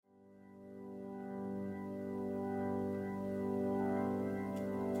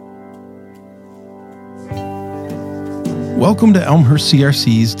Welcome to Elmhurst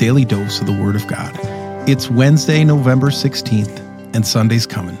CRC's Daily Dose of the Word of God. It's Wednesday, November 16th, and Sunday's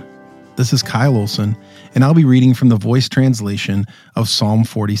coming. This is Kyle Olson, and I'll be reading from the Voice translation of Psalm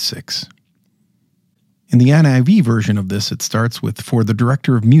 46. In the NIV version of this, it starts with, "For the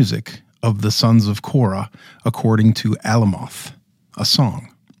director of music of the sons of Korah, according to Alamoth, a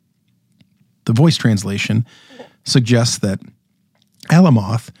song." The Voice translation suggests that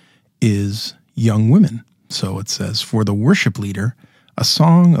Alamoth is young women. So it says, "For the worship leader, a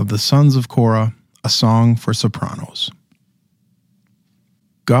song of the sons of Korah, a song for sopranos."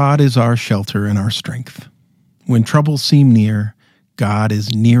 God is our shelter and our strength. When troubles seem near, God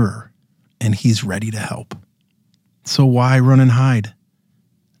is nearer, and He's ready to help. So why run and hide?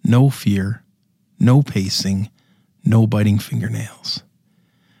 No fear, no pacing, no biting fingernails.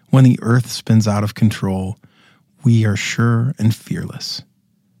 When the earth spins out of control, we are sure and fearless.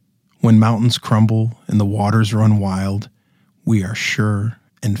 When mountains crumble and the waters run wild, we are sure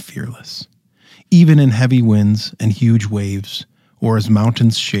and fearless. Even in heavy winds and huge waves, or as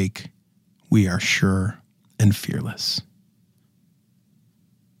mountains shake, we are sure and fearless.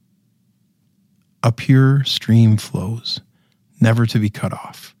 A pure stream flows, never to be cut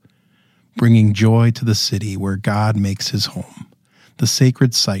off, bringing joy to the city where God makes His home, the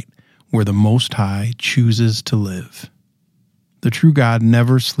sacred site where the Most High chooses to live. The true God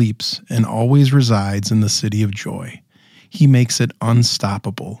never sleeps and always resides in the city of joy. He makes it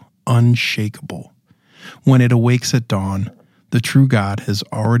unstoppable, unshakable. When it awakes at dawn, the true God has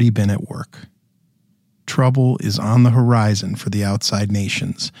already been at work. Trouble is on the horizon for the outside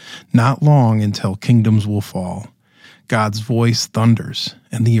nations. Not long until kingdoms will fall. God's voice thunders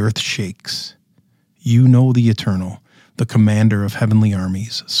and the earth shakes. You know the Eternal, the commander of heavenly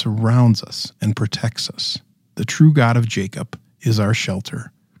armies, surrounds us and protects us. The true God of Jacob is our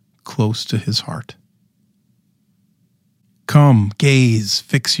shelter, close to His heart. Come, gaze,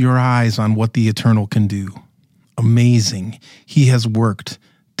 fix your eyes on what the Eternal can do. Amazing, He has worked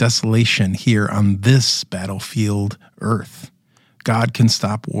desolation here on this battlefield, earth. God can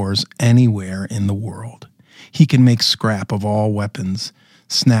stop wars anywhere in the world. He can make scrap of all weapons,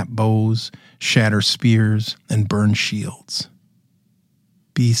 snap bows, shatter spears, and burn shields.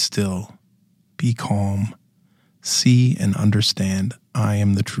 Be still, be calm. See and understand, I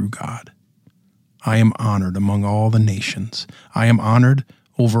am the true God. I am honored among all the nations. I am honored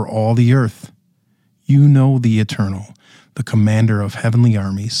over all the earth. You know the Eternal, the commander of heavenly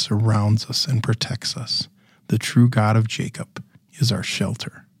armies, surrounds us and protects us. The true God of Jacob is our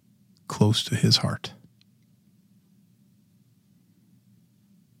shelter, close to His heart.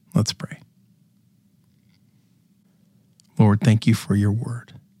 Let's pray. Lord, thank You for Your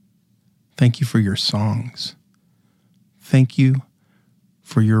word. Thank You for Your songs. Thank You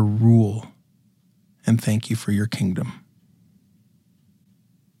for Your rule, and thank You for Your kingdom.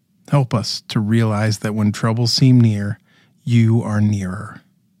 Help us to realize that when troubles seem near, You are nearer.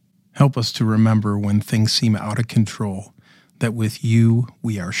 Help us to remember when things seem out of control, that with You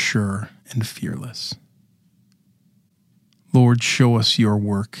we are sure and fearless. Lord, show us Your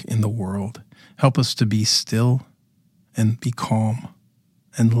work in the world. Help us to be still and be calm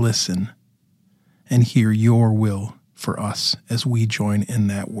and listen and hear Your will for us as we join in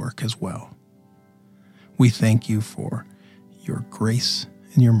that work as well. We thank You for Your grace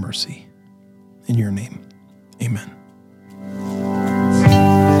and Your mercy. In Your name, amen.